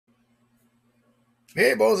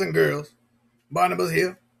Hey, boys and girls, Barnabas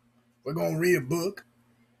here. We're going to read a book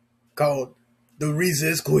called The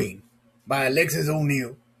Recess Queen by Alexis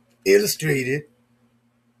O'Neill, illustrated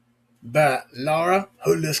by Laura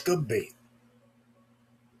Holiska Bay.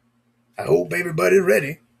 I hope everybody's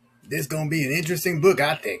ready. This is going to be an interesting book,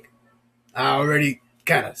 I think. I already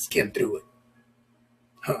kind of skimmed through it.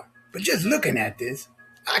 But just looking at this,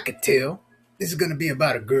 I could tell this is going to be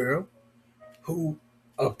about a girl who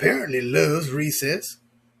apparently loves recess,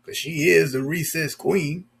 because she is the recess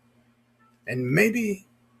queen. And maybe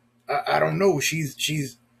I don't know.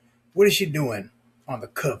 She's what is she doing on the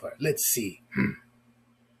cover? Let's see.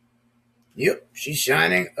 Yep, she's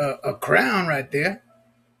shining a crown right there.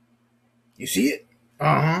 You see it?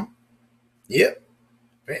 Uh-huh. Yep.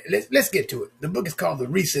 Let's get to it. The book is called The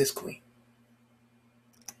Recess Queen.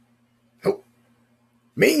 Oh,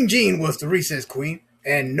 Mean Jean was the recess queen,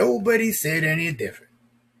 and nobody said any different.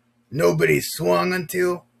 Nobody swung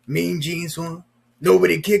until Mean Jean swung.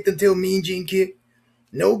 Nobody kicked until Mean Jean kicked.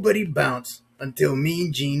 Nobody bounced until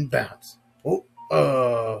Mean Jean bounced.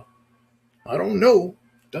 I don't know.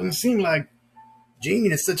 Doesn't seem like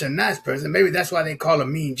Jean is such a nice person. Maybe that's why they call her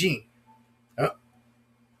Mean Jean.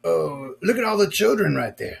 Look at all the children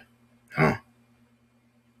right there.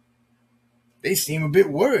 They seem a bit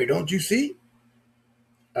worried, don't you see?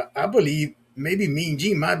 I believe maybe Mean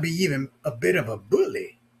Jean might be even a bit of a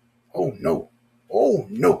bully. Oh, no. Oh,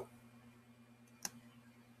 no.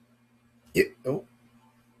 Oh.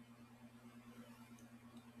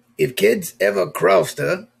 If kids ever crossed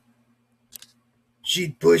her,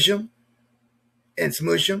 she'd push them and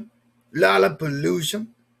smush them, lollapaloosh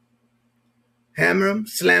them, hammer them,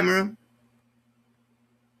 slammer them.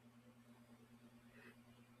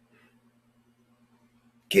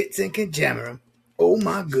 Kits and can jammer them. Oh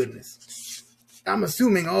my goodness. I'm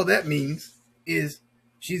assuming all that means is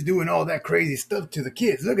she's doing all that crazy stuff to the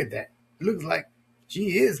kids. Look at that. It looks like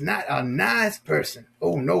she is not a nice person.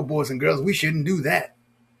 Oh no, boys and girls, we shouldn't do that.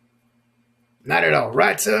 Not at all.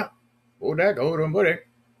 Right, sir? Oh, that go on, buddy.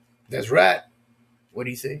 That's right. What'd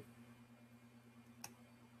he say?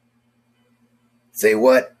 Say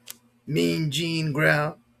what? Mean Jean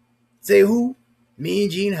growled. Say who?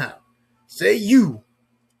 Mean Jean how? Say you.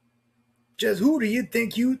 Just who do you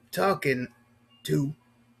think you talking to?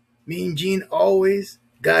 Mean Jean always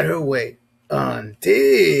got her way until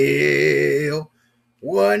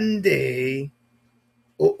one day.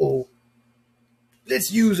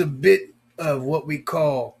 Let's use a bit of what we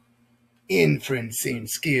call inferencing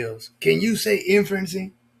skills. Can you say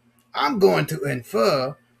inferencing? I'm going to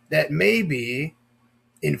infer that maybe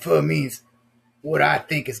infer means what I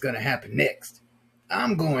think is going to happen next.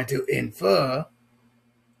 I'm going to infer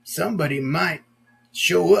somebody might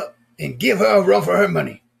show up and give her a run for her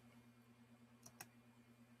money.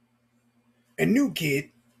 A new kid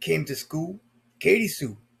came to school, Katie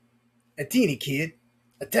Sue. A teeny kid,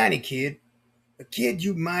 a tiny kid, a kid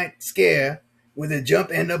you might scare with a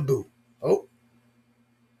jump and a boo. Oh,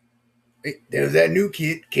 there's that new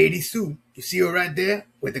kid, Katie Sue. You see her right there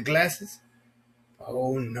with the glasses?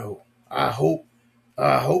 Oh no, I hope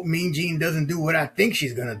Mean Jean doesn't do what I think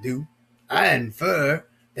she's gonna do. I infer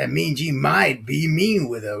that Mean Jean might be mean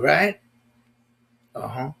with her, right?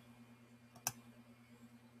 Uh-huh.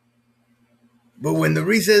 But when the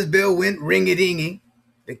recess bell went ring-a-dingy,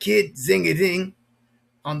 the kid zing-a-ding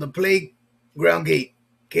on the playground gate,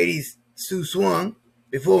 Katie Sue swung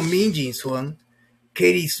before Mean Jean swung.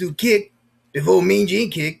 Katie Sue kicked before Mean Jean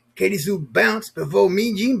kicked. Katie Sue bounced before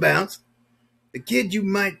Mean Jean bounced. The kid you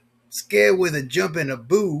might scare with a jump and a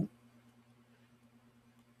boo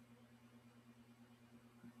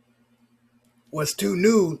was too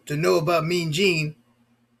new to know about Mean Jean,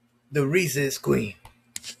 the recess queen.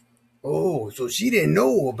 Oh, so she didn't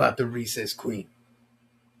know about the recess queen.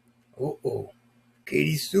 Uh-oh.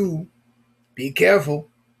 Katie Sue, be careful.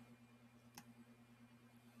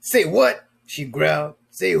 Say what? She growled.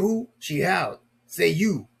 Say who? She howled. Say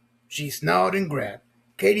you. She snarled and grabbed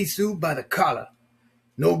Katie Sue by the collar.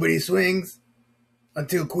 Nobody swings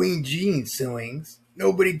until Queen Jean swings.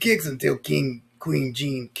 Nobody kicks until Queen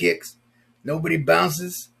Jean kicks. Nobody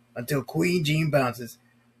bounces until Queen Jean bounces.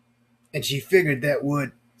 And she figured that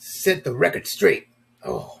would set the record straight.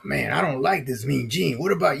 Oh man, I don't like this Mean Jean.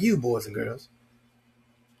 What about you, boys and girls?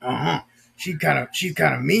 Uh-huh. She's kind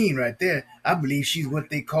of mean right there. I believe she's what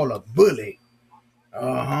they call a bully.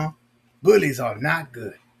 Uh-huh. Bullies are not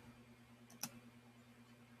good.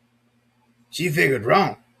 She figured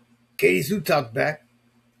wrong. Katie Sue talked back,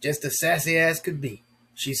 just as sassy as could be.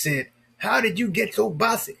 She said, "How did you get so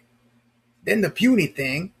bossy?" Then the puny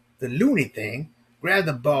thing, the loony thing, grabbed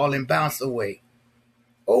the ball and bounced away.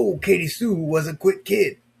 Oh, Katie Sue was a quick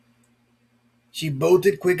kid. She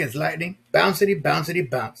bolted quick as lightning, bouncity, bouncity,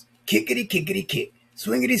 bounce, kickety, kickety, kick,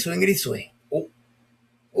 swingety, swingety, swing.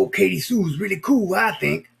 Oh, Katie Sue's really cool, I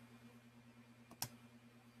think.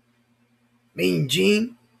 Mean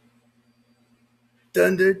Gene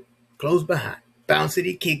thundered close behind,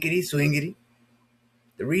 bouncity, kickety, swingety.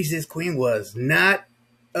 The recess queen was not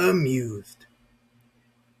amused.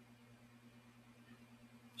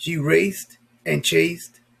 She raced and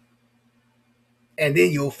chased, and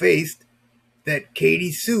then you'll face that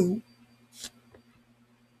Katie Sue.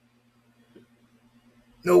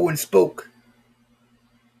 No one spoke.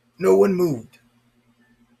 No one moved.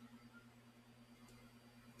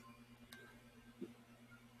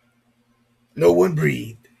 No one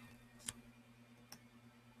breathed.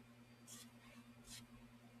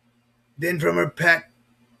 Then from her pack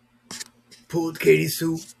pulled Katie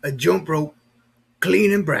Sue a jump rope,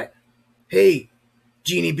 clean and bright. Hey,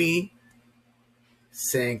 Jeannie Beanie,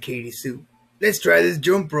 sang Katie Sue. Let's try this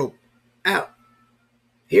jump rope out.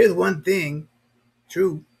 Here's one thing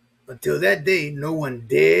true. Until that day, no one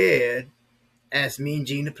dared ask Mean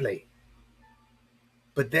Gene to play.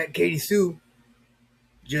 But that Katie Sue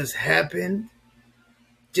just happened,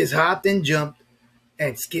 just hopped and jumped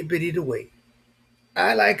and skippity away.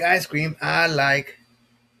 I like ice cream. I like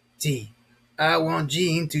tea. I want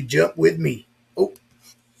Gene to jump with me. Oh,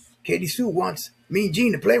 Katie Sue wants Mean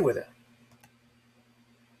Gene to play with her.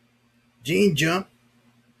 Gene jumped.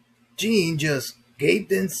 Gene just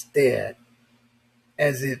gaped and stared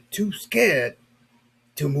as if too scared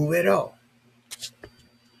to move at all.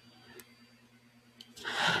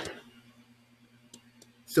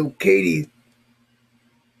 So Katie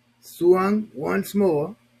swung once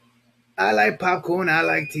more. I like popcorn. I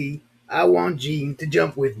like tea. I want Gene to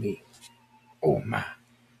jump with me. Oh my.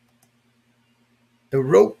 The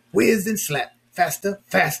rope whizzed and slapped. Faster,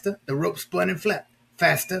 faster. The rope spun and flapped.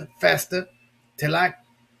 Faster, faster. Till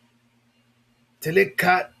it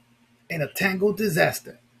caught in a tangled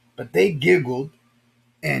disaster. But they giggled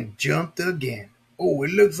and jumped again. Oh,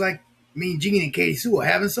 it looks like me and Gene and Katie Sue are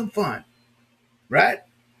having some fun. Right?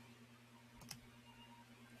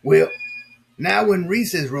 Well, now when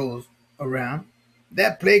recess rolls around,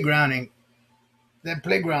 that playground's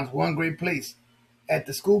one great place. At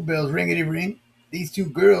the school bells ringety ring, these two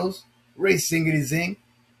girls race singity zing.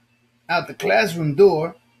 Out the classroom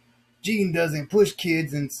door, Gene doesn't push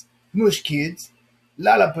kids and smush kids,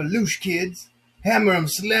 lollapaloosh kids, hammer 'em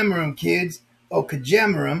slammer 'em kids, or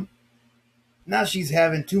kajammer 'em. Now she's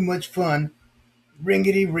having too much fun,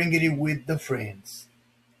 ringety ringety with the friends.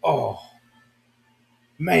 Oh,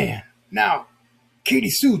 man. Now, Katie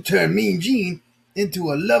Sue turned Mean Gene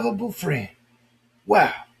into a lovable friend.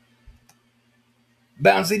 Wow.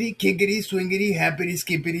 Bouncity, kickity, swingity, happity,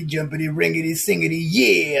 skippity, jumpity, ringity, singity.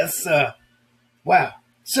 Yeah, sir. Wow.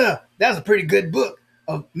 Sir, that's a pretty good book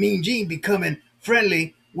of Mean Gene becoming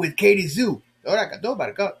friendly with Katie Sue.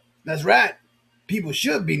 That's right. People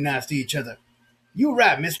should be nice to each other. You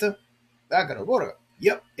right, mister.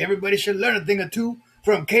 Yep, everybody should learn a thing or two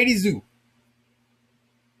from Katie Sue.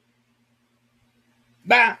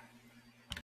 Bye.